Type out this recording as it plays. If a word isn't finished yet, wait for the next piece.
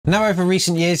Now, over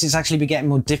recent years, it's actually been getting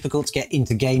more difficult to get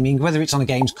into gaming, whether it's on a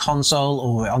games console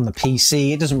or on the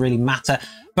PC, it doesn't really matter.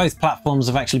 Both platforms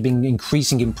have actually been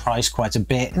increasing in price quite a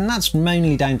bit, and that's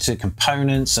mainly down to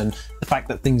components and the fact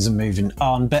that things are moving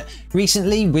on. But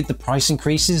recently, with the price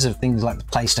increases of things like the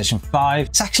PlayStation 5,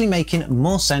 it's actually making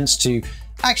more sense to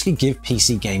actually give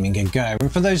PC gaming a go.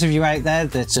 And for those of you out there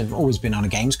that have always been on a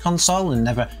games console and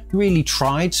never really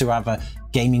tried to have a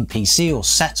gaming PC or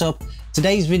setup,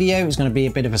 today's video is going to be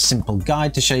a bit of a simple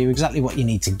guide to show you exactly what you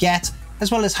need to get,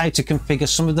 as well as how to configure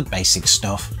some of the basic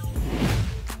stuff.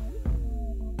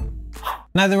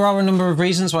 Now, there are a number of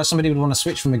reasons why somebody would want to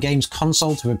switch from a games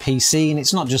console to a PC, and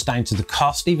it's not just down to the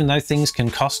cost, even though things can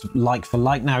cost like for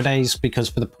like nowadays, because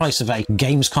for the price of a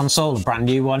games console, a brand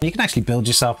new one, you can actually build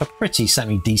yourself a pretty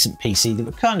semi-decent PC that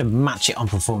would kind of match it on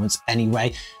performance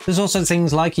anyway. There's also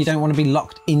things like you don't want to be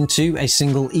locked into a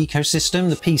single ecosystem.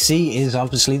 The PC is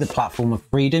obviously the platform of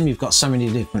freedom. You've got so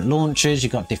many different launchers,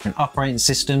 you've got different operating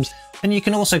systems, and you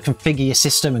can also configure your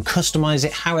system and customize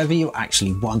it however you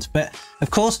actually want. But of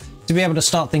course, to be able to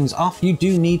start things off, you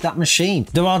do need that machine.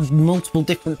 There are multiple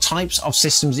different types of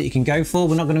systems that you can go for.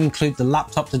 We're not going to include the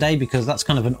laptop today because that's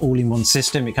kind of an all-in-one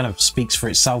system. It kind of speaks for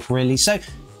itself, really. So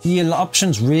your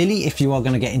options, really, if you are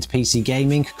going to get into PC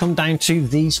gaming, come down to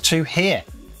these two here.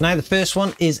 Now, the first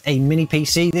one is a mini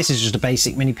PC. This is just a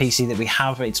basic mini PC that we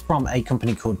have. It's from a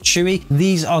company called Chewy.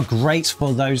 These are great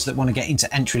for those that want to get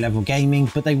into entry-level gaming,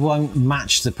 but they won't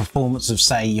match the performance of,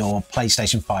 say, your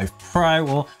PlayStation 5 Pro,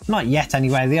 or not yet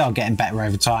anyway. They are getting better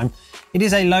over time. It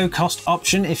is a low-cost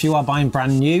option if you are buying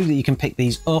brand new, that you can pick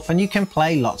these up and you can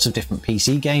play lots of different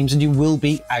PC games, and you will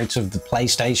be out of the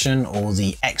PlayStation or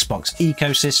the Xbox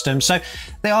ecosystem. So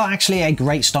they are actually a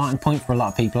great starting point for a lot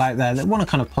of people out there that want to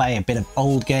kind of play a bit of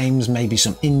old games, maybe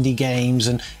some indie games,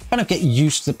 and kind of get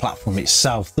used to the platform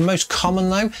itself. The most common,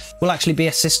 though, will actually be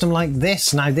a system like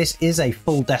this. Now, this is a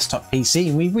full desktop PC,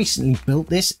 and we recently built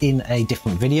this in a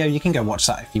different video. You can go watch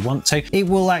that if you want to. It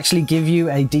will actually give you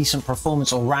a decent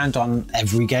performance all round on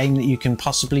every game that you can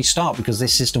possibly start, because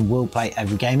this system will play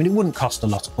every game, and it wouldn't cost a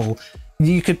lot at all.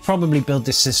 You could probably build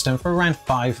this system for around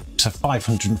 £500 to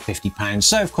 £550.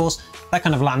 So, of course, that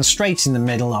kind of lands straight in the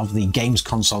middle of the games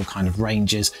console kind of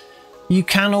ranges. You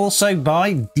can also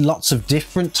buy lots of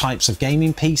different types of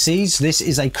gaming PCs. This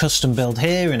is a custom build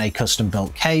here in a custom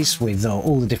built case with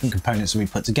all the different components that we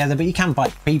put together, but you can buy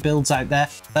pre-builds out there.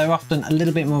 They're often a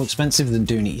little bit more expensive than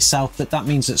doing it yourself, but that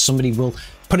means that somebody will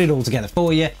put it all together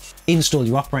for you, install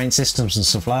your operating systems and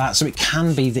stuff like that. So it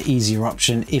can be the easier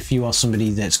option if you are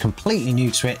somebody that's completely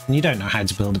new to it and you don't know how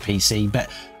to build a PC. But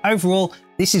overall,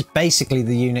 this is basically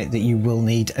the unit that you will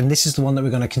need, and this is the one that we're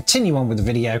going to continue on with the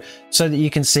video so that you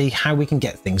can see how we can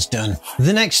get things done.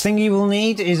 The next thing you will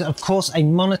need is, of course, a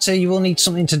monitor. You will need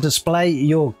something to display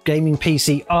your gaming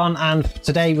PC on, and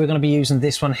today we're going to be using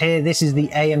this one here. This is the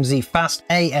Amzfast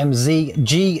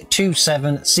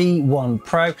G27C1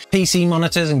 Pro. PC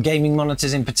monitors and gaming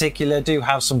monitors in particular do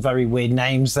have some very weird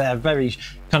names. They're very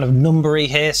kind of numbery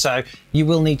here, so you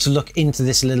will need to look into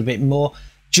this a little bit more.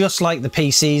 Just like the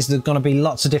PCs, there's going to be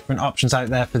lots of different options out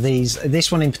there for these.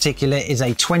 This one in particular is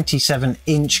a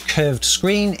 27-inch curved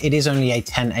screen. It is only a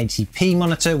 1080p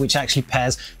monitor, which actually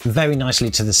pairs very nicely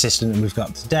to the system that we've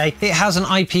got today. It has an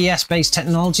IPS-based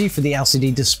technology for the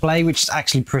LCD display, which is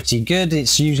actually pretty good.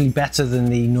 It's usually better than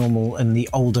the normal and the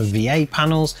older VA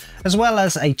panels, as well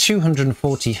as a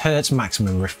 240 Hz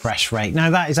maximum refresh rate. Now,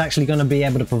 that is actually going to be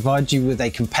able to provide you with a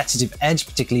competitive edge,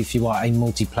 particularly if you are a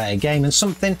multiplayer game, and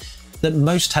something that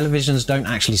most televisions don't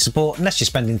actually support unless you're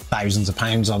spending thousands of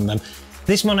pounds on them.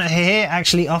 This monitor here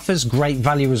actually offers great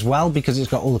value as well, because it's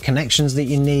got all the connections that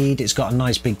you need, it's got a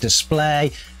nice big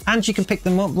display, and you can pick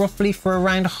them up roughly for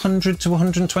around £100 to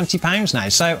 £120 now.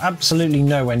 So absolutely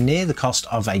nowhere near the cost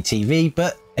of a TV,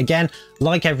 but again,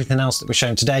 like everything else that we're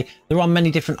showing today, there are many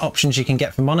different options you can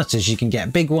get for monitors. You can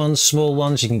get big ones, small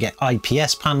ones, you can get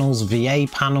IPS panels, VA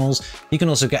panels, you can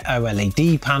also get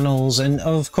OLED panels, and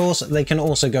of course they can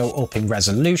also go up in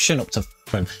resolution, up to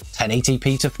from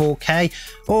 1080p to 4K,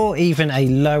 or even a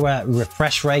lower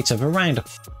refresh rate of around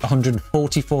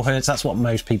 144 Hz. That's what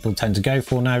most people tend to go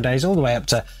for nowadays, all the way up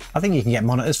to, I think you can get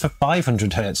monitors for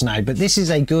 500 Hz now. But this is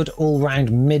a good all-round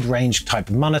mid-range type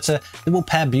of monitor that will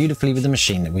pair beautifully with the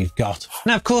machine that we've got.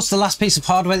 Now, of course, the last piece of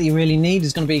hardware that you really need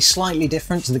is going to be slightly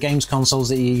different to the games consoles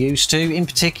that you're used to. In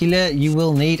particular, you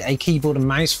will need a keyboard and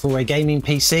mouse for a gaming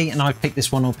PC, and I've picked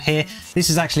this one up here. This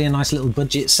is actually a nice little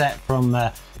budget set from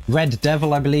Red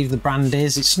Devil, I believe the brand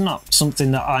is. It's not something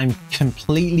that I'm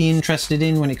completely interested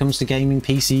in when it comes to gaming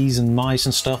PCs and mice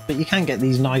and stuff, but you can get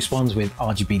these nice ones with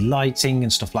RGB lighting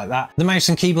and stuff like that. The mouse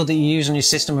and keyboard that you use on your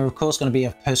system are of course going to be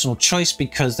a personal choice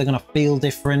because they're going to feel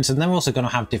different, and they're also going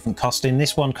to have different costing.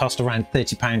 This one cost around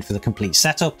 £30 for the complete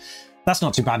setup. That's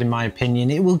not too bad in my opinion.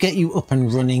 It will get you up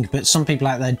and running, but some people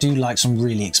out there do like some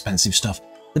really expensive stuff.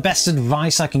 The best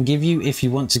advice I can give you if you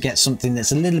want to get something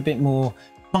that's a little bit more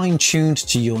fine-tuned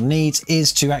to your needs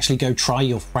is to actually go try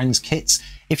your friends' kits.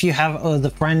 If you have other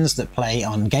friends that play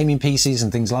on gaming PCs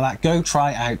and things like that, go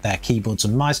try out their keyboards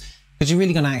and mice, because you're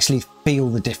really going to actually feel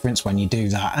the difference when you do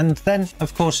that. And then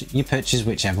of course you purchase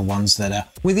whichever ones that are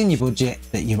within your budget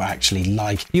that you actually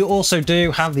like. You also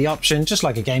do have the option, just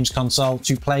like a games console,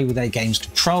 to play with a games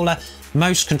controller.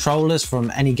 Most controllers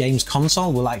from any games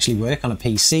console will actually work on a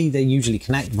PC. They usually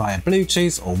connect via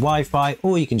Bluetooth or Wi-Fi,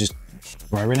 or you can just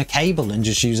throw in a cable and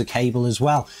just use a cable as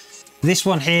well. This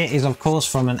one here is of course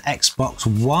from an Xbox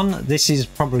One. This is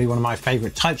probably one of my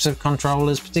favorite types of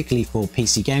controllers, particularly for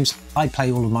PC games. I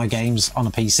play all of my games on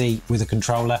a PC with a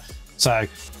controller, so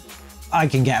I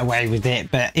can get away with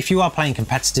it. But if you are playing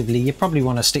competitively, you probably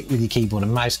want to stick with your keyboard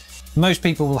and mouse. Most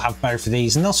people will have both of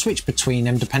these and they'll switch between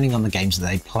them depending on the games that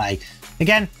they play.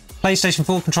 Again, PlayStation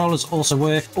 4 controllers also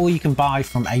work, or you can buy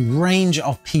from a range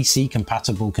of PC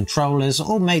compatible controllers,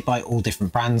 all made by all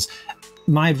different brands.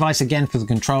 My advice again for the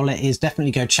controller is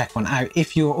definitely go check one out.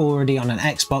 If you're already on an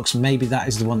Xbox, maybe that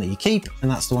is the one that you keep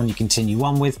and that's the one you continue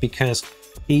on with, because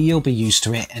you'll be used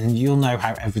to it and you'll know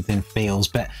how everything feels.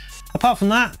 But apart from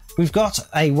that, we've got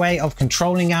a way of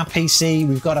controlling our PC,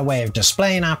 we've got a way of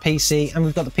displaying our PC, and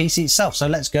we've got the PC itself. So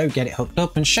let's go get it hooked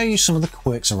up and show you some of the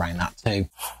quirks around that too.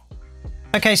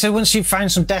 Okay, so once you've found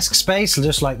some desk space,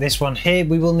 just like this one here,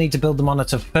 we will need to build the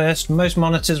monitor first. Most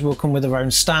monitors will come with their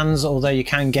own stands, although you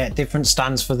can get different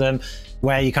stands for them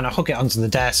where you kind of hook it onto the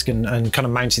desk and kind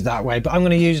of mount it that way. But I'm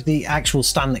going to use the actual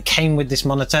stand that came with this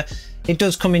monitor. It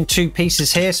does come in two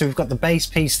pieces here. So we've got the base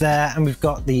piece there and we've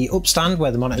got the upstand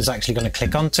where the monitor is actually going to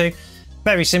click onto.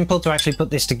 Very simple to actually put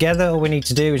this together. All we need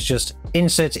to do is just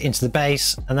insert it into the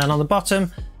base, and then on the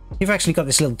bottom, you've actually got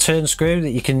this little turn screw that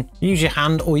you can use your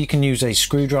hand or you can use a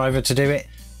screwdriver to do it.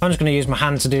 I'm just going to use my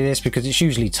hand to do this because it's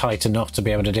usually tight enough to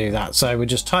be able to do that. So we'll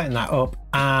just tighten that up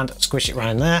and squish it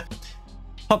around there.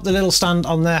 Pop the little stand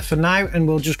on there for now, and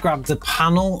we'll just grab the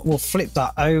panel. We'll flip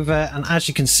that over, and as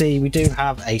you can see, we do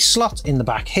have a slot in the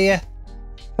back here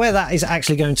where that is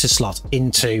actually going to slot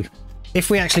into. If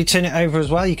we actually turn it over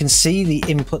as well, you can see the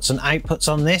inputs and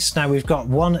outputs on this. Now we've got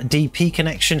one DP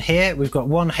connection here, we've got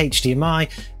one HDMI,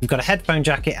 we've got a headphone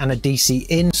jacket and a DC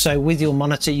in. So with your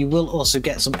monitor, you will also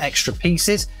get some extra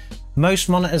pieces. Most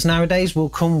monitors nowadays will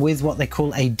come with what they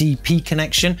call a DP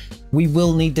connection. We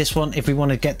will need this one if we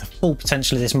want to get the full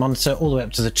potential of this monitor all the way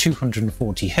up to the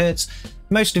 240 Hertz.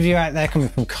 Most of you out there coming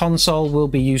from console will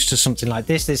be used to something like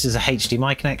this. This is a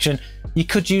HDMI connection. You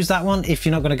could use that one if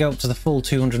you're not going to go up to the full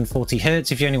 240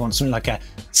 Hertz. If you only want something like a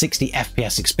 60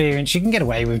 FPS experience, you can get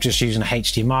away with just using a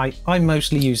HDMI. I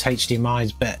mostly use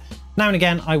HDMIs, but now and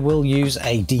again I will use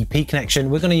a DP connection.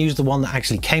 We're going to use the one that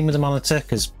actually came with the monitor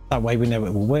because that way we know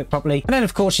it will work properly. And then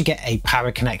of course you get a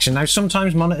power connection. Now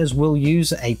sometimes monitors will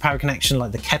use a power connection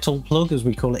like the kettle plug, as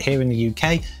we call it here in the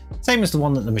UK. Same as the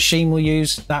one that the machine will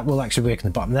use. That will actually work in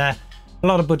the bottom there. A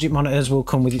lot of budget monitors will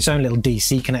come with its own little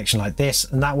DC connection like this,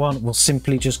 and that one will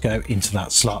simply just go into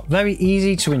that slot. Very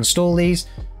easy to install these.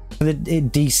 For the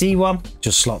DC one,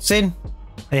 just slots in,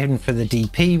 and for the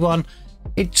DP one,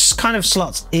 it just kind of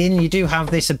slots in. You do have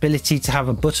this ability to have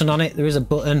a button on it. There is a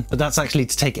button, but that's actually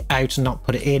to take it out and not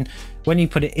put it in. When you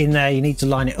put it in there, you need to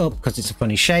line it up because it's a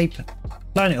funny shape.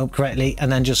 Line it up correctly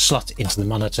and then just slot it into the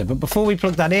monitor. But before we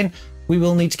plug that in, we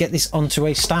will need to get this onto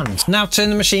a stand. Now turn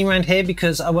the machine around here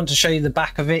because I want to show you the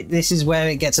back of it. This is where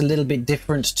it gets a little bit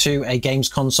different to a games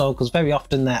console, because very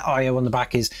often their I/O on the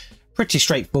back is pretty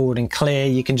straightforward and clear.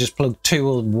 You can just plug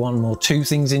one or two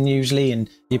things in usually and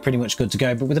you're pretty much good to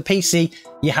go. But with a PC,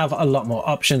 you have a lot more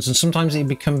options, and sometimes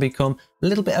it can become a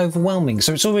little bit overwhelming.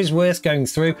 So it's always worth going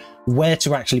through where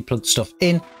to actually plug stuff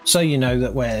in, so you know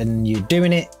that when you're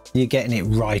doing it, you're getting it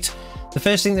right. The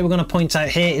first thing that we're going to point out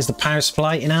here is the power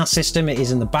supply. In our system, it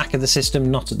is in the back of the system,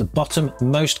 not at the bottom.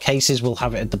 Most cases will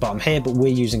have it at the bottom here, but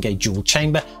we're using a dual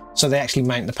chamber, so they actually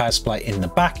mount the power supply in the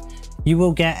back. You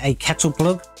will get a kettle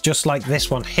plug, just like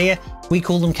this one here. We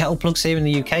call them kettle plugs here in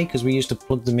the UK because we used to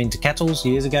plug them into kettles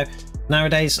years ago.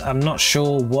 Nowadays, I'm not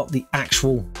sure what the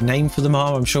actual name for them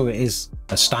are. I'm sure it is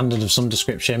a standard of some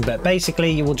description, but basically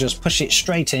you will just push it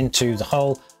straight into the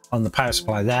hole on the power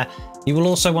supply there. You will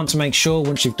also want to make sure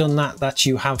once you've done that, that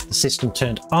you have the system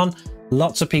turned on.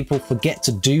 Lots of people forget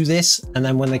to do this, and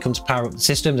then when they come to power up the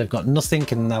system, they've got nothing,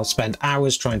 and they'll spend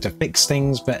hours trying to fix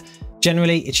things. But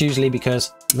generally, it's usually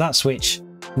because that switch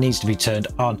needs to be turned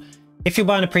on. If you're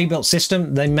buying a pre-built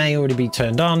system, they may already be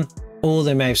turned on, or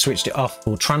they may have switched it off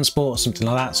for transport or something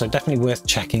like that. So definitely worth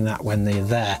checking that when they're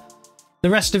there. The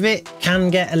rest of it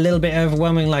can get a little bit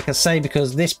overwhelming, like I say,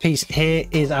 because this piece here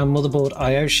is our motherboard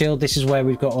I/O shield. This is where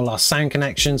we've got all our sound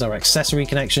connections, our accessory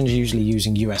connections, usually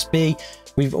using USB.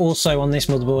 We've also on this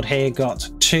motherboard here got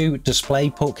 2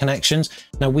 display port connections.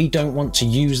 Now we don't want to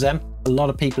use them. A lot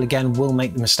of people again will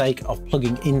make the mistake of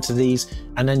plugging into these,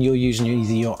 and then you're using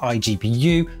either your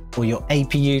iGPU or your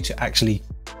APU to actually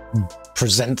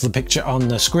present the picture on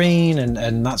the screen,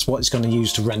 and that's what it's going to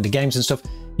use to render games and stuff.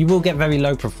 You will get very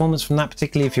low performance from that,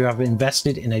 particularly if you have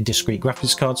invested in a discrete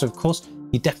graphics card. So of course,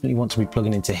 you definitely want to be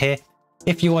plugging into here.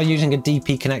 If you are using a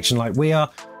DP connection like we are,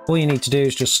 all you need to do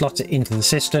is just slot it into the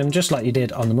system, just like you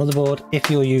did on the motherboard.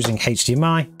 If you're using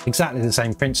HDMI, exactly the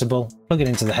same principle, plug it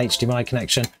into the HDMI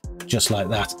connection, just like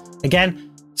that.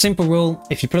 Again, simple rule,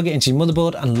 if you plug it into your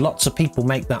motherboard, and lots of people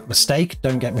make that mistake,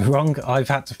 don't get me wrong, I've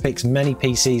had to fix many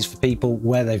PCs for people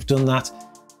where they've done that,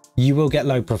 you will get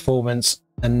low performance.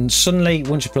 And suddenly,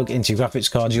 once you plug it into your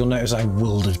graphics card, you'll notice a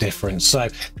world of difference. So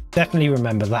definitely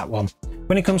remember that one.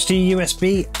 When it comes to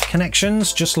USB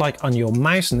connections, just like on your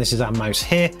mouse, and this is our mouse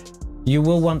here, you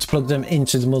will want to plug them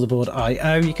into the motherboard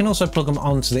I/O. You can also plug them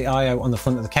onto the I/O on the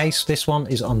front of the case. This one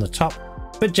is on the top,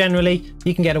 but generally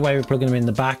you can get away with plugging them in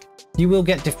the back. You will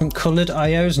get different colored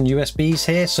I/Os and USBs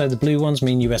here. So the blue ones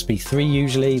mean USB 3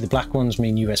 usually, the black ones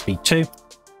mean USB 2.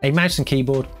 A mouse and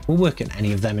keyboard will work in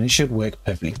any of them, and it should work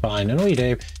perfectly fine. And all you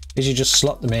do is you just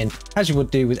slot them in as you would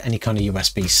do with any kind of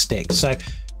USB stick. So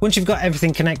once you've got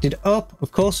everything connected up,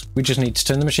 of course, we just need to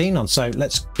turn the machine on. So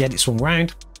let's get it swung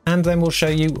round, and then we'll show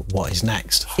you what is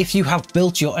next. If you have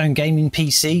built your own gaming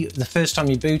PC, the first time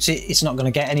you boot it, it's not going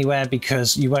to get anywhere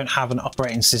because you won't have an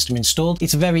operating system installed.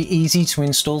 It's very easy to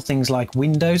install things like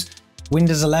Windows.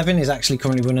 Windows 11 is actually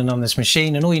currently running on this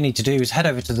machine, and all you need to do is head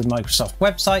over to the Microsoft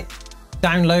website,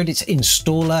 download its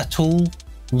installer tool,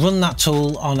 run that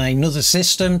tool on another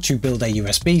system to build a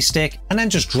USB stick, and then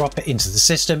just drop it into the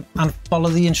system and follow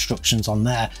the instructions on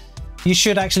there. You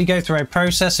should actually go through a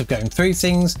process of going through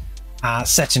things,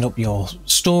 setting up your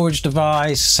storage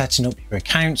device, setting up your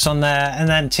accounts on there, and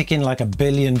then ticking like a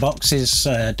billion boxes,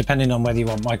 depending on whether you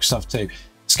want Microsoft to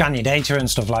scan your data and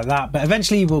stuff like that. But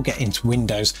eventually you will get into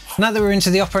Windows. Now that we're into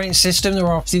the operating system, there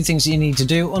are a few things that you need to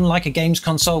do. Unlike a games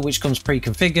console, which comes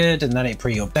pre-configured and then it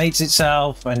pre-updates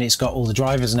itself and it's got all the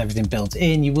drivers and everything built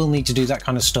in, you will need to do that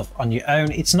kind of stuff on your own.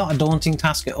 It's not a daunting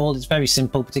task at all. It's very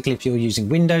simple, particularly if you're using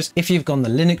Windows. If you've gone the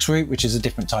Linux route, which is a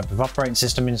different type of operating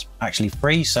system, it's actually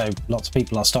free, so lots of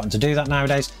people are starting to do that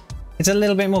nowadays. It's a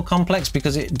little bit more complex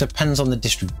because it depends on the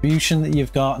distribution that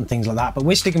you've got and things like that, but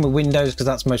we're sticking with Windows because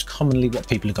that's most commonly what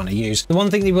people are going to use. The one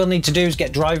thing you will need to do is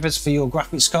get drivers for your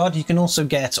graphics card. You can also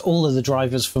get all of the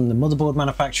drivers from the motherboard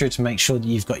manufacturer to make sure that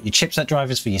you've got your chipset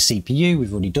drivers for your CPU.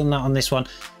 We've already done that on this one.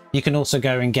 You can also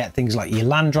go and get things like your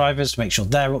LAN drivers to make sure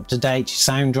they're up to date, your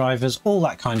sound drivers, all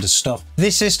that kind of stuff.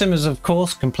 This system is of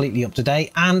course completely up to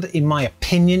date, and in my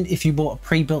opinion, if you bought a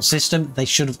pre-built system, they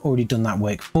should have already done that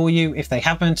work for you. If they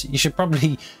haven't, you should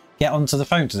probably get onto the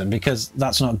phone to them because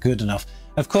that's not good enough.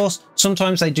 Of course,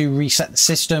 sometimes they do reset the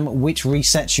system, which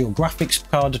resets your graphics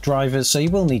card drivers, so you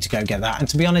will need to go get that. And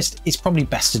to be honest, it's probably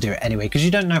best to do it anyway, because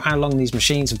you don't know how long these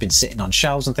machines have been sitting on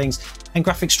shelves and things, and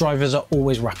graphics drivers are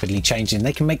always rapidly changing.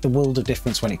 They can make the world of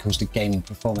difference when it comes to gaming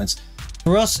performance.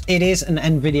 For us, it is an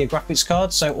Nvidia graphics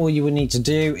card, so all you would need to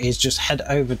do is just head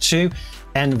over to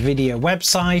Nvidia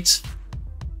website,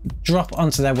 drop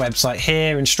onto their website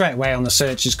here, and straight away on the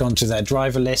search has gone to their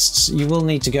driver lists. You will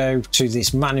need to go to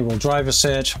this manual driver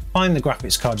search, find the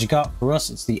graphics card you got. For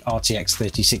us, it's the RTX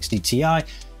 3060 Ti,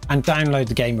 and download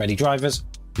the game ready drivers.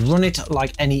 Run it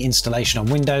like any installation on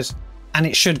Windows, and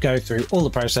it should go through all the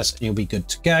process and you'll be good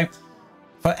to go.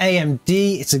 For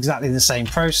AMD, it's exactly the same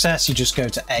process. You just go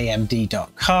to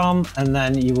amd.com and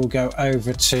then you will go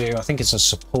over to, I think it's a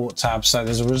support tab. So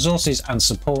there's a resources and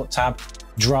support tab,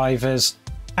 drivers.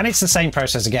 And it's the same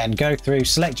process again. Go through,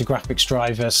 select your graphics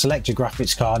driver, select your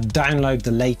graphics card, download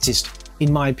the latest,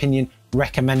 in my opinion,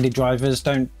 recommended drivers.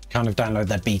 Don't kind of download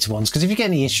their beta ones, because if you get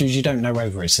any issues, you don't know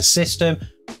whether it's a system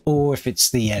or if it's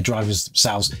the drivers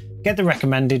themselves. Get the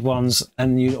recommended ones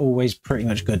and you're always pretty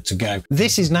much good to go.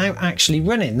 This is now actually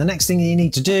running. The next thing you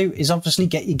need to do is obviously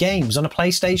get your games. On a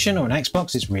PlayStation or an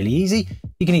Xbox, it's really easy.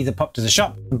 You can either pop to the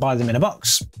shop and buy them in a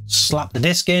box, slap the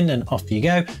disc in and off you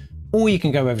go. or you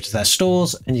can go over to their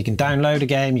stores and you can download a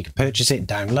game, you can purchase it,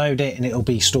 download it, and it'll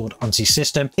be stored onto your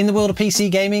system. In the world of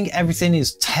PC gaming, everything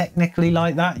is technically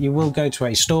like that. You will go to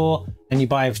a store and you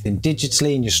buy everything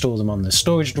digitally and you store them on the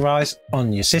storage device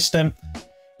on your system.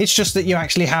 It's just that you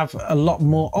actually have a lot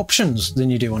more options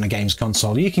than you do on a games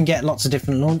console. You can get lots of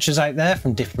different launchers out there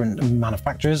from different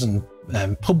manufacturers and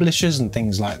publishers and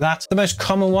things like that. The most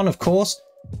common one, of course,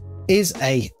 is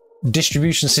a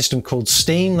distribution system called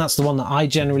Steam. That's the one that I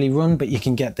generally run, but you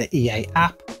can get the EA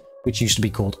app, which used to be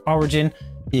called Origin.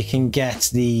 You can get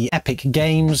the Epic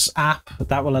Games app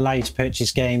that will allow you to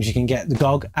purchase games. You can get the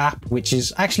GOG app, which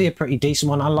is actually a pretty decent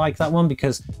one. I like that one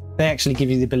because they actually give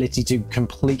you the ability to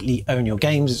completely own your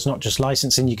games. It's not just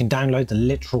licensing. You can download the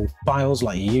literal files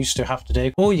like you used to have to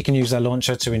do, or you can use their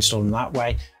launcher to install them that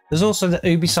way. There's also the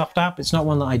Ubisoft app. It's not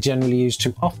one that I generally use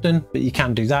too often, but you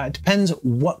can do that. It depends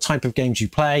what type of games you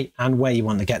play and where you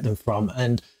want to get them from.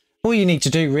 And all you need to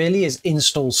do really is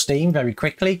install Steam very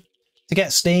quickly. To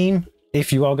get Steam,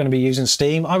 if you are going to be using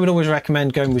Steam, I would always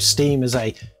recommend going with Steam as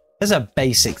a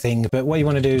basic thing. But what you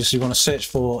want to do is you want to search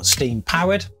for Steam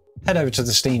Powered, head over to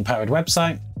the Steam Powered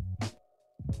website,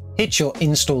 hit your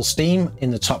install Steam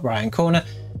in the top right hand corner,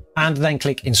 and then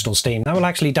click install Steam. That will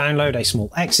actually download a small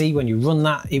exe. When you run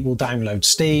that, it will download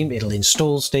Steam, it'll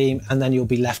install Steam, and then you'll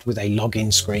be left with a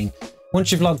login screen. Once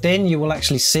you've logged in, you will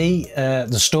actually see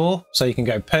the store, so you can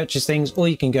go purchase things, or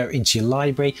you can go into your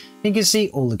library. You can see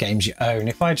all the games you own.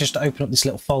 If I just open up this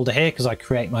little folder here, because I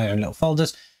create my own little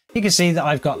folders, you can see that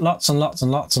I've got lots and lots and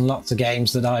lots and lots of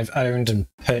games that I've owned and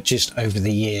purchased over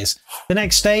the years. The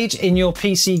next stage in your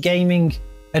PC gaming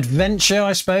adventure,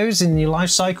 I suppose, in your life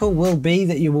cycle will be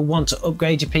that you will want to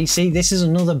upgrade your PC. This is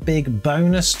another big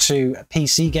bonus to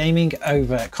PC gaming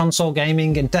over console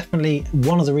gaming, and definitely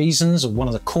one of the reasons, or one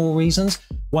of the core reasons,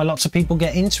 why lots of people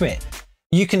get into it.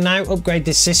 You can now upgrade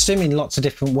this system in lots of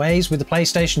different ways. With the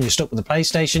PlayStation, you're stuck with the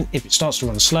PlayStation. If it starts to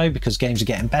run slow because games are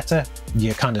getting better,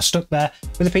 you're kind of stuck there.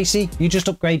 With the PC, you just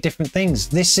upgrade different things.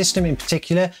 This system in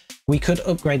particular, we could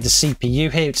upgrade the CPU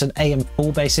here. It's an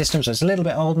AM4 based system, so it's a little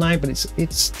bit old now, but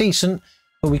it's decent.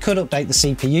 But we could update the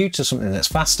CPU to something that's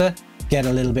faster, get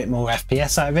a little bit more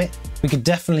FPS out of it. We could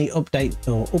definitely update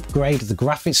or upgrade the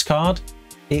graphics card.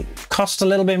 It costs a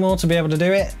little bit more to be able to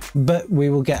do it, but we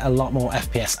will get a lot more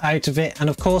FPS out of it. And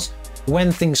of course, when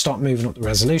things start moving up the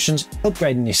resolutions,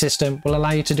 upgrading your system will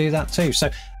allow you to do that too. So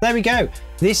there we go.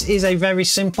 This is a very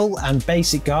simple and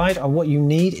basic guide on what you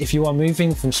need if you are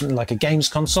moving from something like a games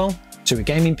console to a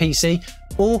gaming PC,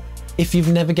 or if you've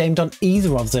never gamed on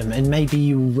either of them and maybe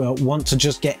you want to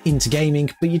just get into gaming,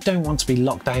 but you don't want to be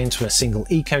locked down to a single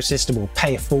ecosystem or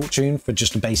pay a fortune for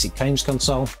just a basic games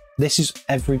console. This is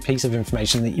every piece of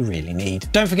information that you really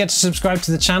need. Don't forget to subscribe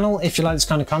to the channel if you like this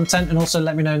kind of content, and also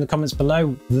let me know in the comments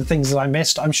below the things that I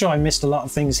missed. I'm sure I missed a lot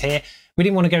of things here. We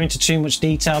didn't want to go into too much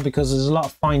detail because there's a lot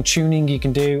of fine tuning you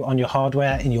can do on your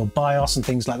hardware, in your BIOS and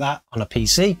things like that on a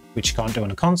PC, which you can't do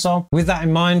on a console. With that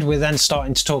in mind, we're then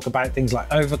starting to talk about things like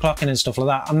overclocking and stuff like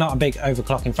that. I'm not a big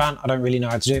overclocking fan. I don't really know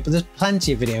how to do it, but there's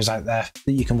plenty of videos out there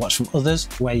that you can watch from others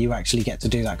where you actually get to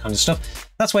do that kind of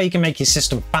stuff. That's where you can make your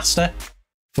system faster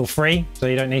for free, so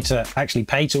you don't need to actually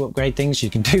pay to upgrade things. You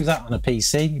can do that on a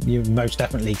PC. You most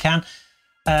definitely can.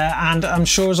 And I'm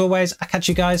sure, as always, I'll catch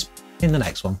you guys in the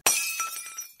next one.